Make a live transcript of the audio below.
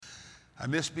I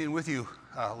missed being with you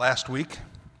last week.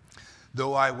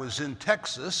 Though I was in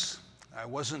Texas, I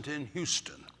wasn't in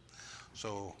Houston.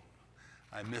 So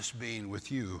I miss being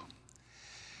with you.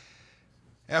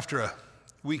 After a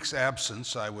week's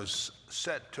absence, I was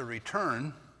set to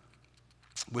return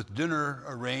with dinner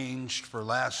arranged for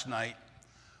last night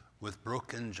with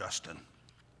Brooke and Justin.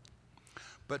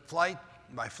 But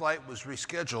my flight was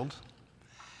rescheduled,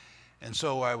 and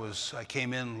so I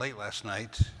came in late last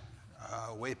night,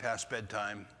 way past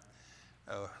bedtime,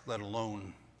 let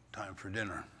alone time for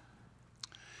dinner.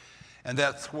 And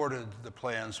that thwarted the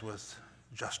plans with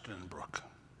Justin and Brooke.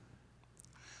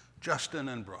 Justin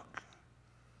and Brooke,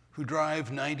 who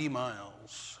drive 90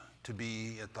 miles to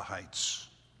be at the Heights.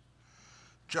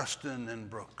 Justin and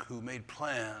Brooke, who made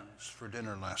plans for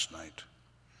dinner last night.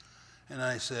 And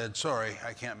I said, sorry,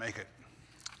 I can't make it.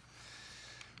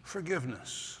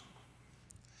 Forgiveness.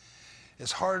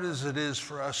 As hard as it is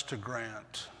for us to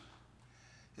grant,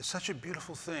 it's such a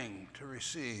beautiful thing to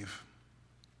receive.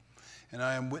 And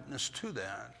I am witness to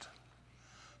that.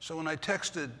 So when I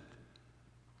texted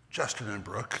Justin and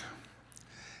Brooke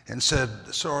and said,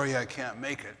 sorry, I can't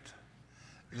make it,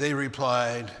 they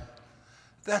replied,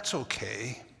 that's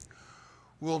okay.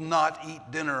 We'll not eat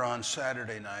dinner on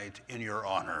Saturday night in your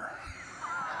honor.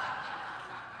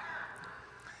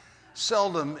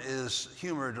 Seldom is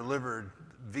humor delivered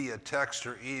via text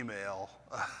or email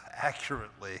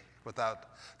accurately without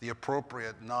the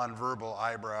appropriate nonverbal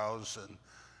eyebrows and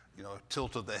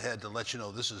tilt of the head to let you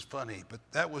know this is funny. But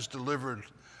that was delivered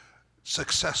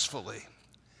successfully.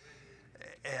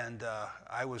 And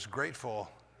I was grateful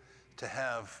to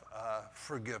have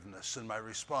forgiveness. And my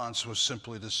response was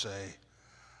simply to say,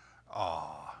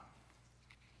 ah.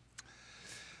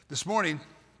 This morning,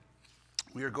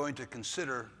 we are going to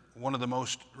consider one of the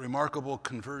most remarkable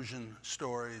conversion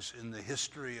stories in the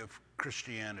history of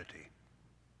Christianity.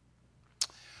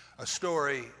 A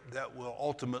story that will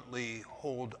ultimately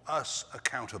hold us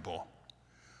accountable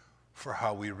for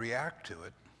how we react to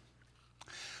it.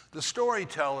 The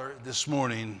storyteller this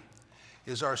morning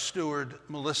is our steward,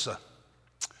 Melissa,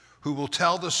 who will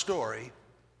tell the story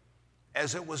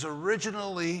as it was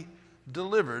originally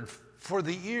delivered for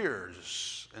the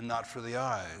ears and not for the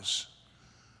eyes.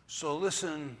 So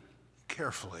listen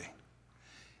carefully.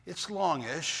 It's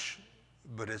longish,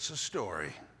 but it's a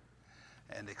story,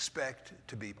 and expect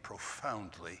to be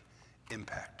profoundly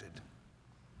impacted.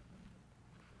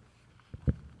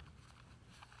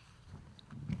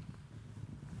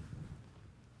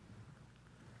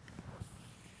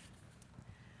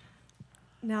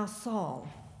 Now Saul,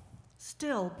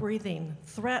 still breathing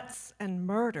threats and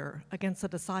murder against the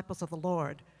disciples of the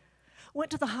Lord, went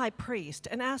to the high priest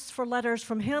and asked for letters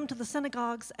from him to the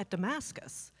synagogues at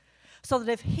Damascus, so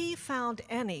that if he found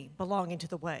any belonging to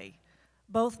the way,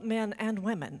 both men and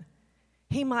women,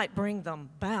 he might bring them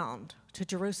bound to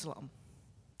Jerusalem.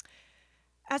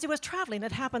 As he was traveling,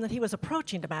 it happened that he was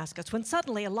approaching Damascus when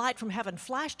suddenly a light from heaven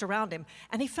flashed around him,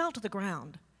 and he fell to the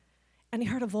ground. And he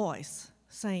heard a voice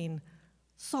saying,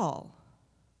 Saul,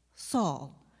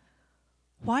 Saul,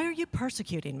 why are you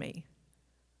persecuting me?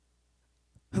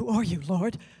 Who are you,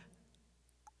 Lord?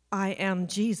 I am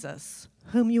Jesus,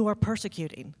 whom you are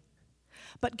persecuting.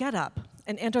 But get up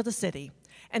and enter the city,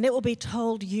 and it will be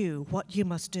told you what you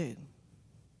must do.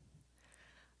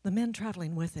 The men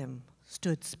traveling with him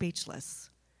stood speechless,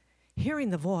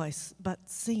 hearing the voice, but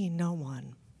seeing no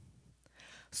one.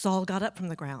 Saul got up from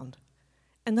the ground,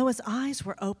 and though his eyes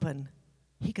were open,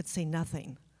 he could see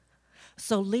nothing.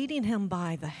 So leading him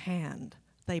by the hand,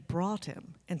 they brought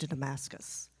him into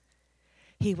Damascus.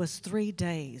 He was 3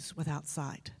 days without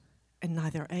sight, and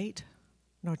neither ate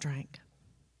nor drank.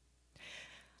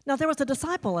 Now there was a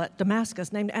disciple at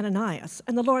Damascus named Ananias,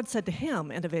 and the Lord said to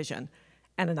him in a vision,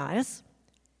 Ananias,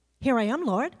 here I am,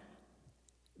 Lord.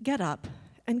 Get up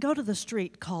and go to the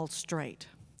street called Straight,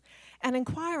 and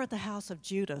inquire at the house of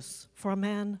Judas for a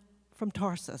man from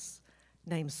Tarsus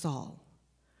named Saul,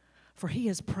 for he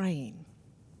is praying.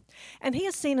 And he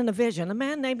has seen in a vision a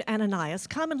man named Ananias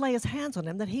come and lay his hands on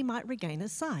him that he might regain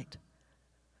his sight.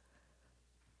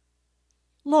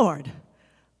 Lord,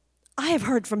 I have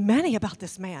heard from many about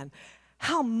this man,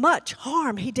 how much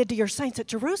harm he did to your saints at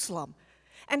Jerusalem.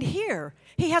 And here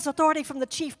he has authority from the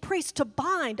chief priests to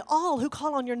bind all who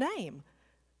call on your name.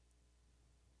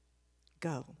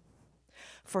 Go,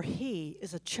 for he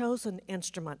is a chosen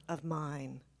instrument of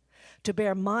mine, to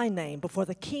bear my name before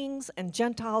the kings and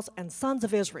Gentiles and sons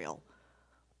of Israel.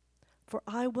 For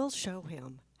I will show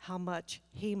him how much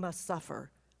he must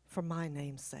suffer for my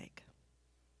name's sake.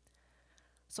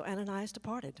 So Ananias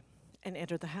departed and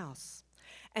entered the house,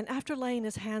 and after laying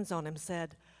his hands on him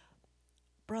said,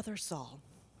 Brother Saul,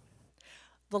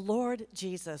 The Lord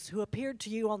Jesus, who appeared to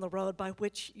you on the road by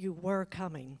which you were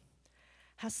coming,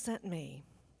 has sent me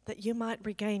that you might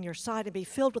regain your sight and be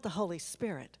filled with the Holy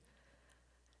Spirit."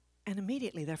 And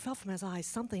immediately there fell from his eyes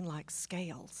something like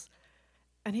scales,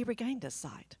 and he regained his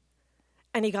sight.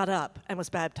 And he got up and was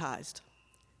baptized.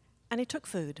 And he took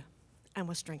food and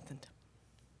was strengthened.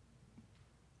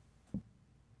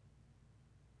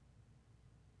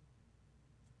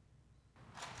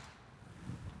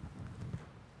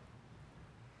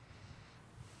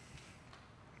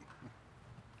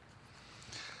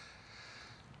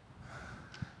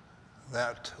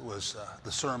 That was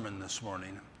the sermon this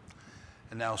morning,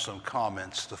 and now some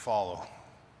comments to follow.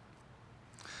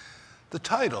 The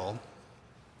title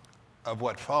of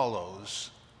what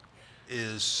follows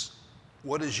is,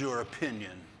 "What is your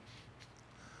opinion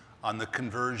on the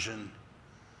conversion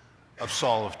of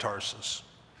Saul of Tarsus?"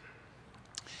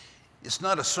 It's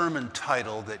not a sermon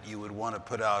title that you would want to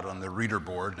put out on the reader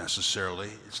board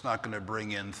necessarily. It's not going to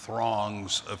bring in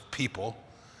throngs of people.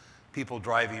 People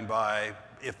driving by,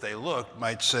 if they look,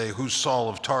 might say, "Who's Saul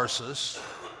of Tarsus?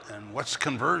 And what's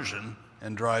conversion?"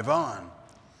 and drive on.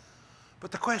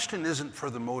 But the question isn't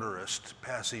for the motorist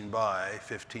passing by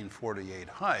 1548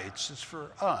 Heights, it's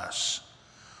for us.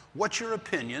 What's your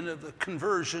opinion of the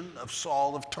conversion of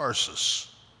Saul of Tarsus?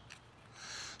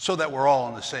 So that we're all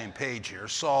on the same page here,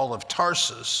 Saul of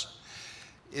Tarsus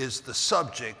is the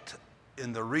subject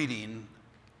in the reading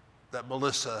that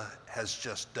Melissa has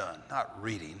just done. Not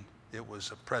reading, it was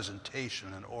a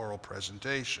presentation, an oral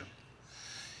presentation.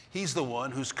 He's the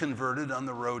one who's converted on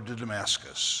the road to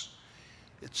Damascus.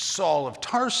 It's Saul of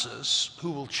Tarsus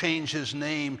who will change his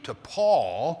name to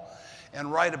Paul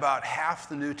and write about half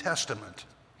the New Testament.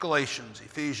 Galatians,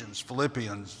 Ephesians,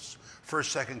 Philippians,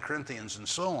 1st, 2nd Corinthians, and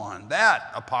so on.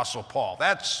 That Apostle Paul,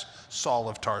 that's Saul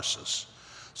of Tarsus.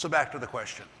 So back to the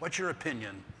question. What's your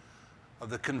opinion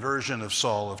of the conversion of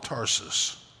Saul of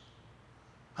Tarsus?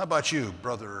 How about you,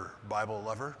 brother Bible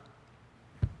lover?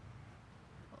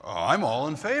 Oh, I'm all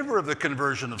in favor of the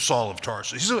conversion of Saul of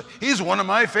Tarsus. He's one of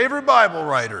my favorite Bible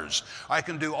writers. I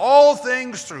can do all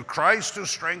things through Christ who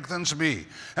strengthens me.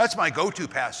 That's my go-to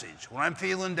passage. When I'm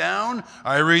feeling down,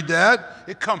 I read that.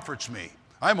 It comforts me.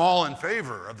 I'm all in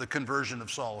favor of the conversion of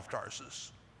Saul of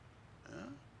Tarsus. Yeah?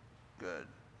 Good.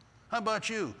 How about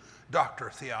you,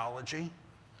 Dr. Theology?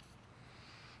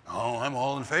 Oh, I'm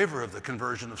all in favor of the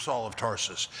conversion of Saul of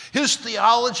Tarsus. His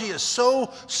theology is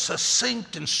so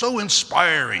succinct and so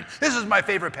inspiring. This is my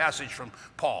favorite passage from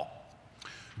Paul.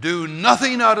 "Do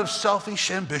nothing out of selfish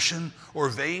ambition or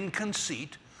vain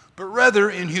conceit, but rather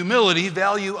in humility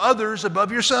value others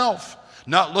above yourself,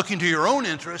 not looking to your own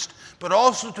interest, but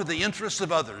also to the interests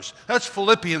of others." That's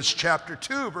Philippians chapter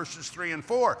 2, verses 3 and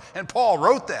 4. And Paul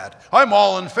wrote that. I'm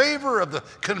all in favor of the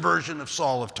conversion of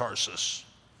Saul of Tarsus.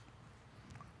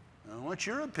 What's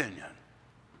your opinion,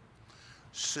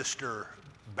 Sister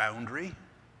Boundary?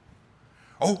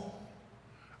 Oh,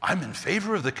 I'm in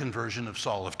favor of the conversion of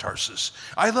Saul of Tarsus.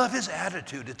 I love his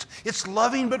attitude. It's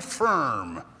loving but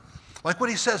firm, like what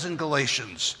he says in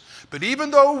Galatians. "But even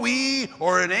though we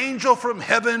or an angel from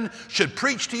heaven should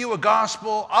preach to you a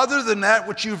gospel other than that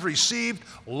which you've received,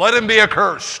 let him be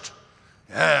accursed."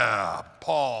 Yeah,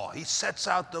 Paul, he sets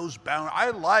out those boundaries. I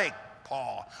like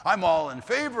Paul. I'm all in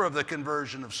favor of the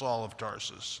conversion of Saul of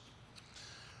Tarsus.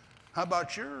 How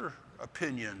about your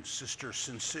opinion, Sister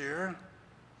Sincere?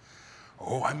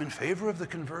 Oh, I'm in favor of the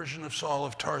conversion of Saul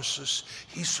of Tarsus.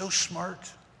 He's so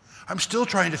smart. I'm still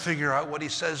trying to figure out what he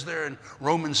says there in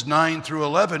Romans 9 through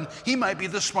 11. He might be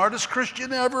the smartest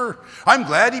Christian ever. I'm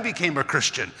glad he became a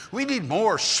Christian. We need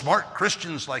more smart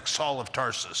Christians like Saul of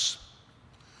Tarsus.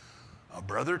 A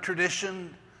brother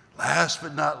tradition, last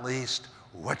but not least,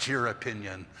 what's your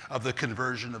opinion of the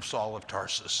conversion of Saul of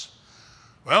Tarsus?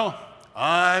 Well,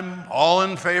 I'm all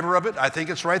in favor of it. I think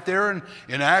it's right there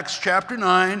in Acts chapter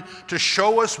 9 to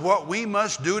show us what we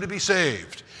must do to be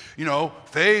saved. You know,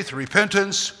 faith,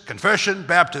 repentance, confession,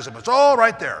 baptism. It's all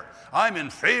right there. I'm in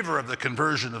favor of the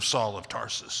conversion of Saul of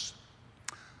Tarsus.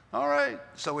 All right,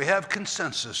 so we have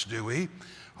consensus, do we?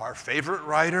 Our favorite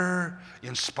writer,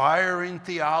 inspiring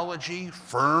theology,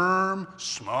 firm,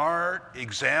 smart,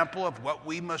 example of what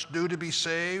we must do to be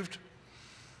saved.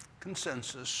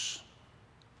 Consensus.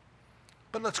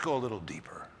 But let's go a little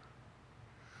deeper.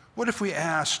 What if we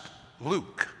asked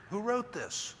Luke, who wrote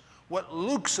this, what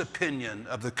Luke's opinion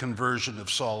of the conversion of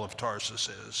Saul of Tarsus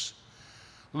is?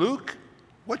 Luke,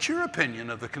 what's your opinion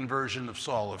of the conversion of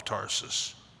Saul of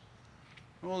Tarsus?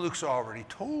 Well, Luke's already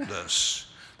told us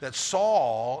that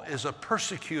Saul is a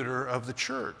persecutor of the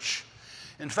church.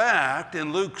 In fact,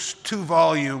 in Luke's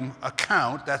 2-volume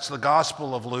account, that's the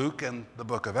Gospel of Luke and the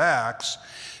book of Acts,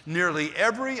 nearly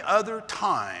every other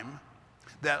time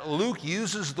that Luke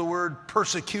uses the word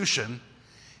persecution,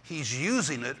 he's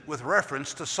using it with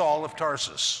reference to Saul of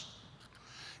Tarsus.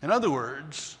 In other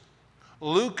words,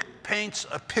 Luke paints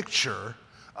a picture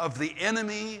of the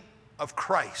enemy of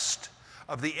Christ,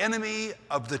 of the enemy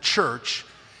of the church,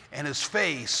 and his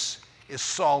face is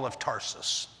Saul of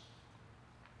Tarsus.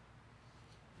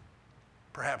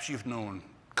 Perhaps you've known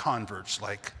converts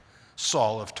like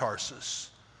Saul of Tarsus,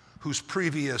 whose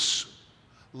previous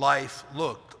life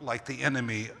looked like the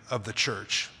enemy of the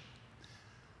church.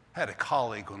 I had a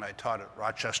colleague when I taught at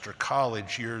Rochester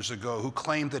College years ago who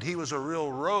claimed that he was a real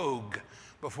rogue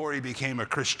before he became a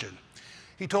Christian.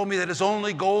 He told me that his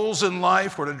only goals in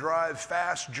life were to drive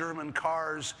fast German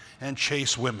cars and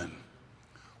chase women.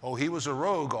 Oh, he was a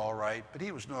rogue, all right, but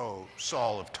he was no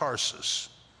Saul of Tarsus.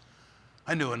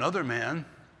 I knew another man,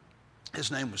 his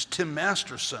name was Tim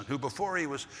Masterson, who before he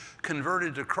was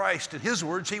converted to Christ, in his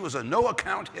words, he was a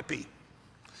no-account hippie.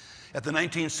 At the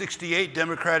 1968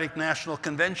 Democratic National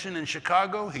Convention in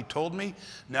Chicago, he told me,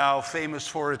 now famous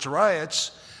for its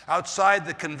riots, outside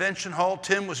the convention hall,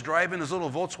 Tim was driving his little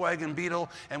Volkswagen Beetle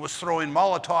and was throwing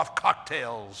Molotov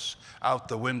cocktails out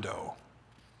the window.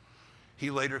 He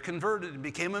later converted and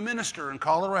became a minister in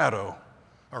Colorado.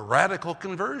 A radical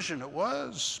conversion it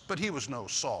was, but he was no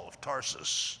Saul of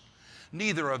Tarsus.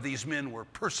 Neither of these men were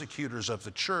persecutors of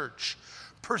the church,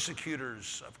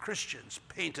 persecutors of Christians,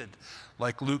 painted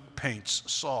like Luke paints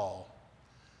Saul.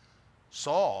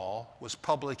 Saul was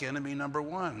public enemy number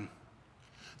one.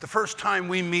 The first time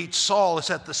we meet Saul is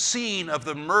at the scene of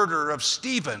the murder of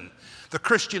Stephen, the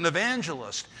Christian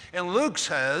evangelist. And Luke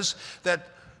says that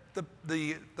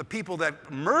the people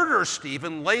that murder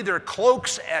Stephen lay their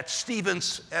cloaks at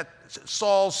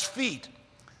Saul's feet.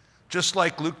 Just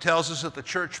like Luke tells us that the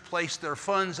church placed their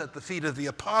funds at the feet of the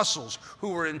apostles who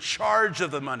were in charge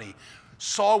of the money.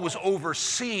 Saul was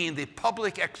overseeing the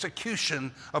public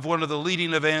execution of one of the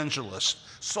leading evangelists.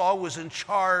 Saul was in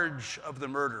charge of the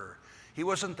murder. He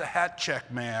wasn't the hat check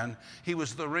man. He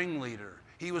was the ringleader.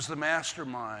 He was the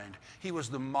mastermind. He was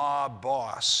the mob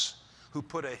boss who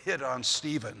put a hit on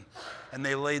Stephen, and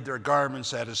they laid their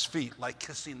garments at his feet like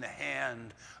kissing the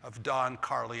hand of Don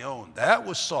Corleone. That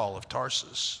was Saul of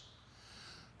Tarsus.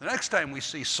 The next time we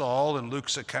see Saul in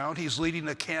Luke's account, he's leading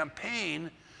a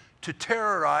campaign to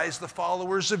terrorize the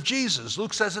followers of Jesus.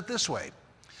 Luke says it this way: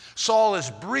 Saul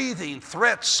is breathing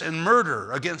threats and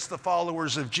murder against the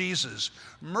followers of Jesus,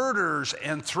 murders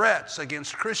and threats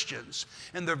against Christians.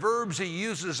 And the verbs he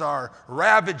uses are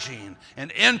ravaging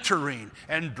and entering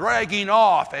and dragging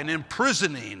off and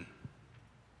imprisoning.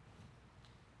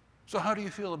 So how do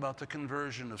you feel about the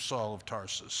conversion of Saul of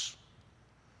Tarsus?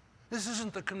 This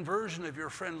isn't the conversion of your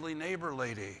friendly neighbor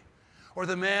lady or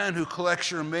the man who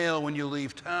collects your mail when you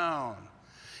leave town.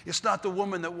 It's not the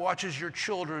woman that watches your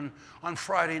children on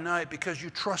Friday night because you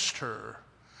trust her.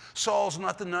 Saul's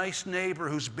not the nice neighbor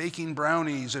who's baking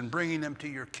brownies and bringing them to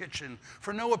your kitchen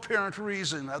for no apparent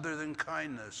reason other than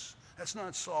kindness. That's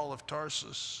not Saul of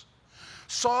Tarsus.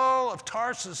 Saul of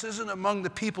Tarsus isn't among the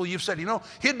people you've said,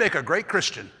 he'd make a great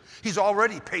Christian. He's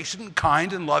already patient and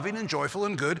kind and loving and joyful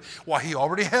and good. Why, he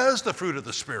already has the fruit of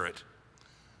the Spirit.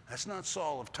 That's not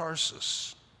Saul of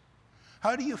Tarsus.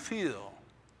 How do you feel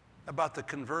about the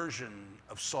conversion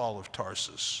of Saul of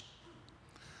Tarsus?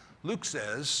 Luke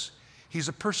says he's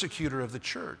a persecutor of the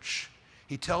church.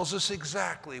 He tells us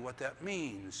exactly what that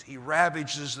means. He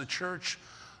ravages the church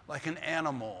like an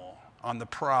animal on the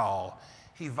prowl.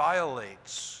 He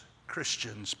violates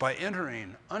Christians by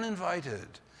entering uninvited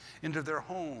into their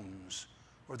homes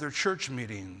or their church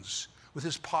meetings with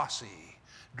his posse,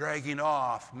 dragging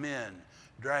off men,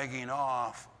 dragging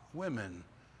off women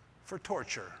for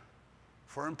torture,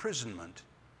 for imprisonment,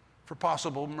 for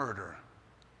possible murder.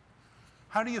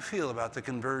 How do you feel about the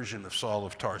conversion of Saul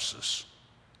of Tarsus?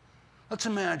 Let's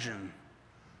imagine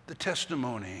the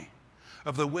testimony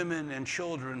of the women and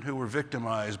children who were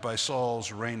victimized by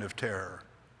Saul's reign of terror.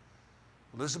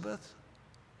 Elizabeth,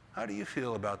 how do you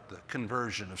feel about the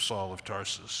conversion of Saul of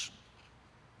Tarsus?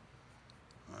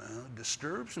 Well, it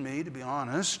disturbs me, to be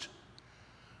honest.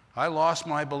 I lost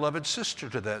my beloved sister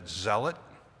to that zealot.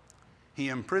 He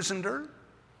imprisoned her,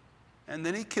 and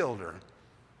then he killed her.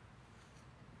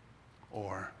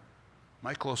 Or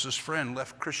my closest friend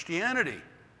left Christianity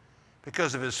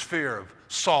because of his fear of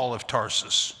Saul of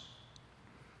Tarsus.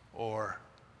 Or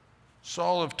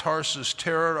Saul of Tarsus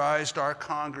terrorized our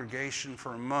congregation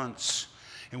for months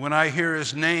And when I hear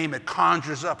his name, it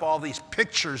conjures up all these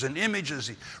pictures and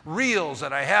images, reels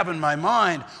that I have in my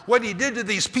mind. What he did to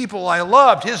these people I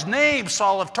loved. His name,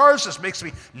 Saul of Tarsus, makes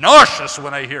me nauseous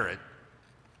when I hear it.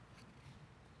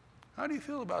 How do you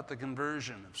feel about the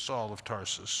conversion of Saul of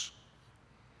Tarsus?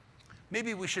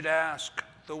 Maybe we should ask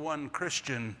the one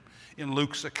Christian in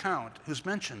Luke's account who's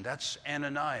mentioned. That's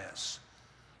Ananias.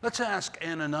 Let's ask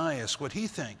Ananias what he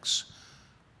thinks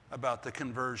about the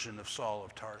conversion of Saul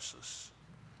of Tarsus.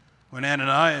 When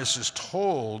Ananias is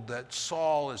told that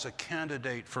Saul is a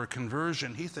candidate for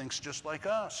conversion, he thinks just like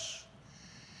us.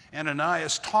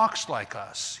 Ananias talks like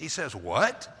us. He says,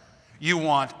 "What? You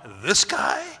want this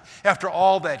guy after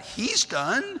all that he's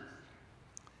done?"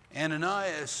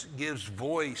 Ananias gives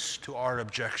voice to our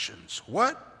objections.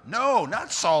 What? No,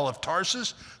 not Saul of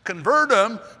Tarsus. Convert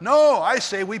him. No, I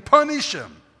say we punish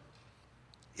him.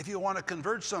 If you want to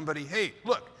convert somebody, hey,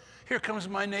 look, here comes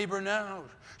my neighbor now.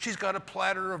 She's got a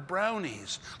platter of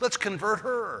brownies. Let's convert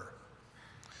her.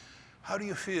 How do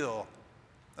you feel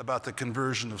about the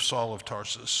conversion of Saul of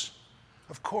Tarsus?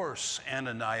 Of course,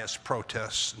 Ananias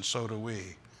protests, and so do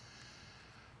we.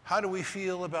 How do we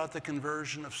feel about the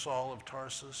conversion of Saul of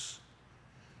Tarsus?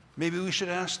 Maybe we should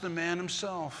ask the man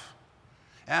himself.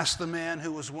 Ask the man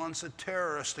who was once a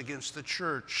terrorist against the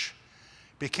church,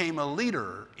 became a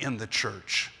leader in the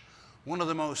church. One of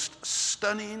the most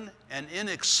stunning and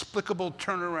inexplicable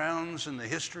turnarounds in the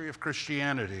history of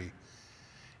Christianity.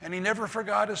 And he never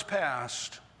forgot his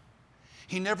past.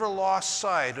 He never lost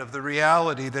sight of the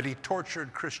reality that he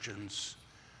tortured Christians,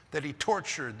 that he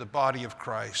tortured the body of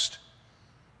Christ.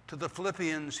 To the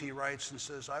Philippians, he writes and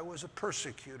says, "I was a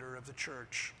persecutor of the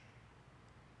church."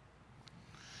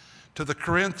 To the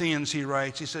Corinthians, he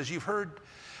writes, he says, "You've heard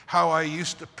how I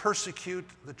used to persecute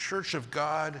the church of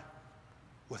God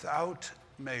without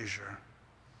measure.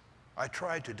 I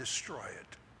tried to destroy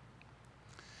it."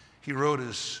 He wrote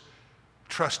his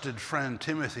trusted friend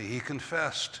Timothy. He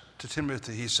confessed to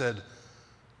Timothy. He said,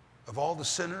 "Of all the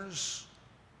sinners,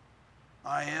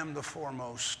 I am the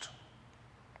foremost."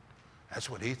 That's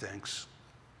what he thinks.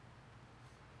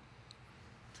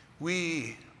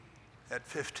 We at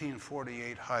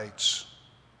 1548 Heights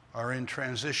are in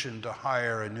transition to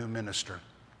hire a new minister.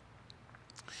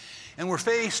 And we're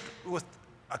faced with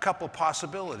a couple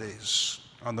possibilities.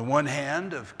 On the one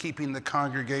hand, of keeping the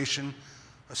congregation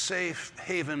a safe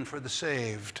haven for the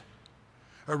saved,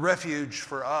 a refuge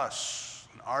for us,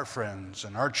 and our friends,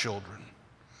 and our children,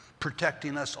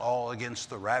 protecting us all against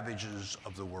the ravages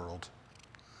of the world.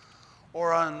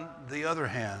 Or on the other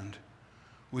hand,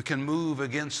 we can move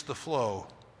against the flow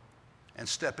and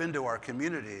step into our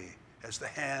community as the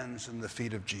hands and the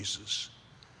feet of Jesus.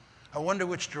 I wonder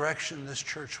which direction this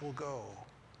church will go.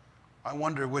 I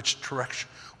wonder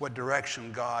what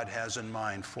direction God has in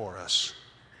mind for us.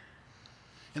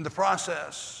 In the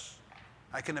process,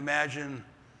 I can imagine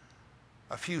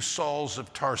a few Sauls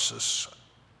of Tarsus.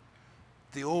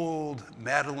 The old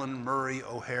Madalyn Murray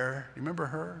O'Hair, you remember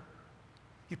her?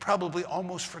 You probably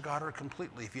almost forgot her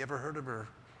completely if you ever heard of her.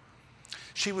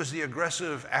 She was the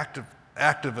aggressive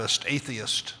activist,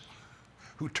 atheist,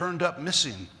 who turned up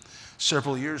missing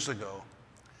several years ago.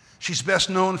 She's best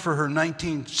known for her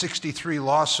 1963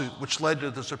 lawsuit, which led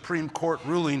to the Supreme Court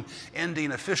ruling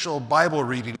ending official Bible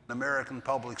reading in American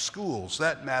public schools,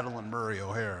 that Madalyn Murray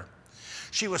O'Hair.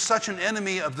 She was such an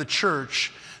enemy of the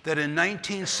church that in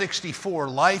 1964,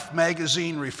 Life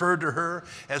magazine referred to her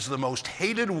as the most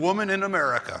hated woman in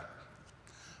America.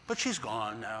 But she's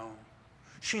gone now.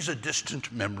 She's a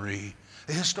distant memory,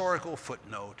 a historical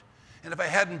footnote. And if I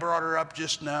hadn't brought her up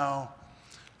just now,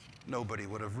 nobody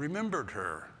would have remembered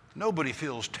her. Nobody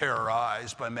feels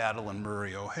terrorized by Madalyn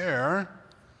Murray O'Hair.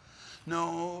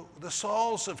 No, the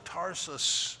Sauls of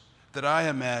Tarsus that I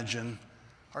imagine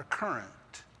are current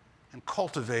and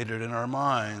cultivated in our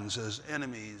minds as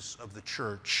enemies of the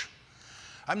church.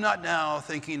 I'm not now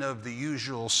thinking of the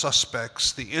usual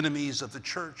suspects, the enemies of the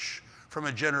church from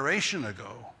a generation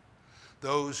ago,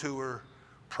 those who were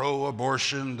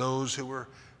pro-abortion, those who were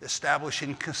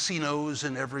establishing casinos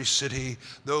in every city,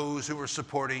 those who were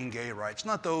supporting gay rights,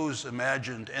 not those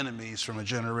imagined enemies from a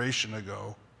generation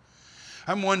ago.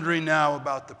 I'm wondering now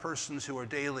about the persons who are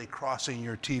daily crossing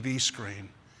your TV screen,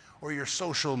 or your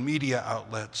social media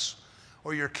outlets,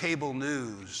 or your cable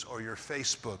news, or your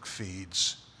Facebook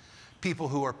feeds. People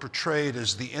who are portrayed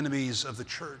as the enemies of the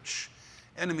church,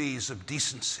 enemies of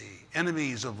decency,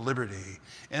 enemies of liberty,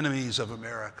 enemies of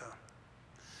America.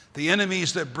 The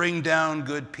enemies that bring down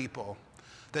good people,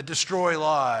 that destroy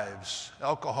lives,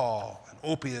 alcohol and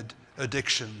opiate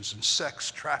addictions and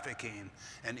sex trafficking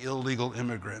and illegal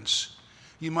immigrants.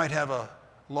 You might have a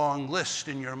long list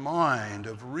in your mind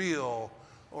of real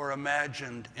or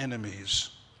imagined enemies.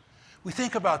 We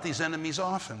think about these enemies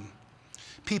often.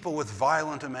 People with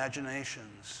violent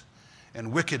imaginations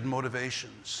and wicked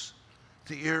motivations,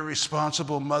 the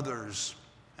irresponsible mothers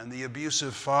and the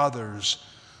abusive fathers,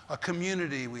 a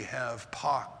community we have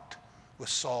pocked with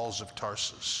Sauls of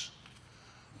Tarsus.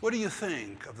 What do you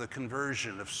think of the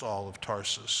conversion of Saul of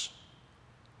Tarsus?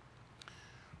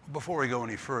 Before we go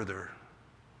any further,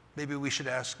 maybe we should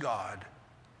ask God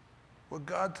what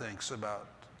God thinks about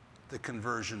the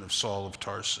conversion of Saul of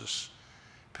Tarsus.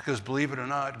 Because believe it or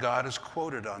not, God is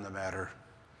quoted on the matter.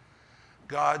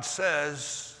 God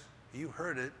says, you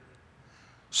heard it,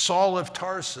 Saul of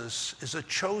Tarsus is a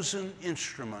chosen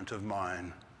instrument of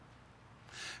mine.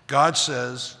 God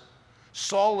says,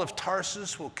 Saul of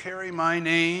Tarsus will carry my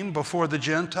name before the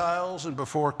Gentiles and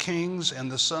before kings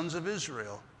and the sons of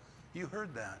Israel. You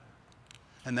heard that.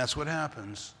 And that's what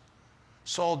happens.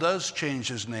 Saul does change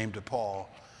his name to Paul,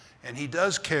 and he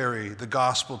does carry the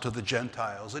gospel to the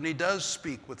Gentiles, and he does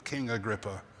speak with King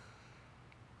Agrippa.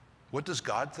 What does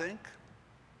God think?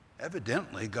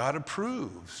 Evidently, God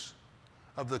approves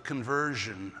of the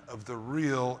conversion of the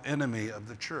real enemy of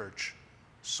the church,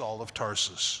 Saul of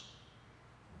Tarsus.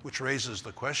 Which raises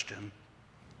the question,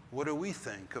 what do we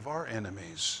think of our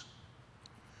enemies?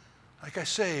 Like I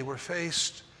say, we're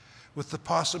faced with the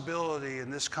possibility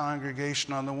in this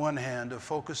congregation, on the one hand, of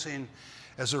focusing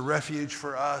as a refuge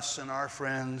for us and our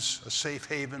friends, a safe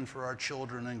haven for our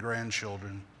children and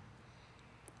grandchildren,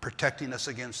 protecting us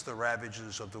against the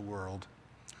ravages of the world.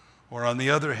 Or on the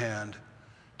other hand,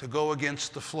 to go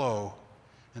against the flow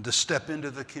and to step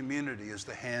into the community as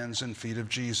the hands and feet of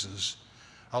Jesus,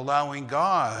 allowing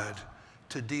God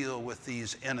to deal with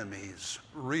these enemies,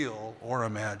 real or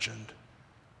imagined.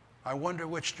 I wonder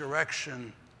which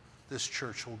direction this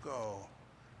church will go.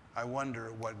 I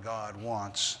wonder what God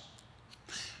wants.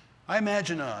 I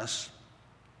imagine us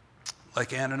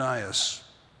like Ananias,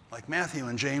 like Matthew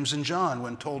and James and John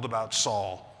when told about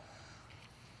Saul.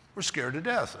 We're scared to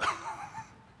death.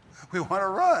 We want to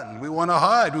run. We want to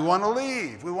hide. We want to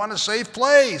leave. We want a safe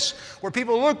place where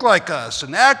people look like us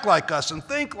and act like us and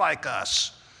think like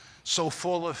us. So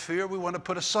full of fear, we want to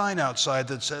put a sign outside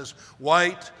that says,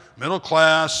 white, middle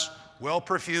class,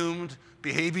 well-perfumed,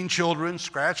 behaving children,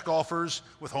 scratch golfers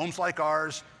with homes like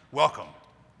ours, welcome.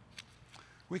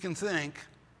 We can think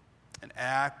and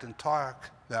act and talk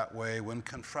that way when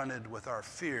confronted with our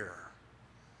fear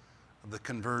of the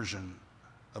conversion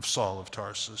of Saul of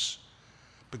Tarsus.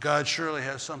 But God surely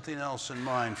has something else in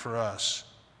mind for us.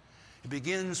 It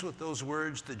begins with those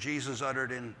words that Jesus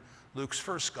uttered in Luke's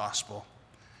first gospel,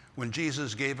 when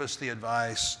Jesus gave us the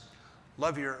advice,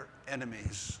 love your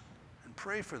enemies and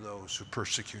pray for those who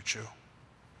persecute you.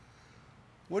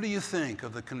 What do you think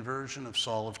of the conversion of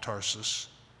Saul of Tarsus?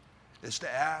 Is to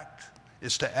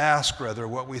ask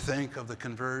what we think of the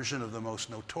conversion of the most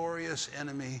notorious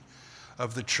enemy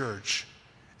of the church,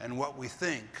 and what we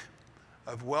think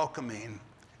of welcoming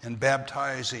and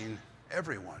baptizing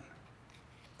everyone.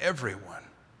 Everyone.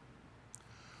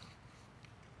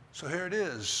 So here it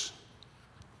is.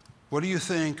 What do you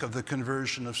think of the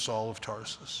conversion of Saul of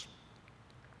Tarsus?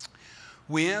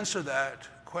 We answer that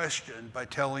question by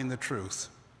telling the truth.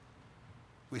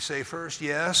 We say first,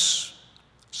 yes,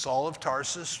 Saul of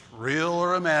Tarsus, real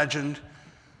or imagined,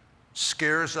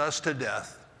 scares us to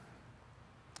death.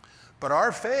 But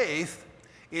our faith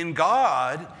in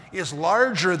God is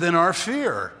larger than our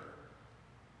fear.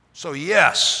 So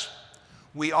yes,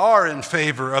 we are in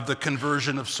favor of the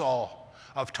conversion of Saul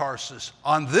of Tarsus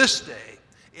on this day,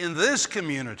 in this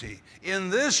community, in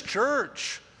this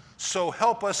church. So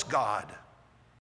help us God.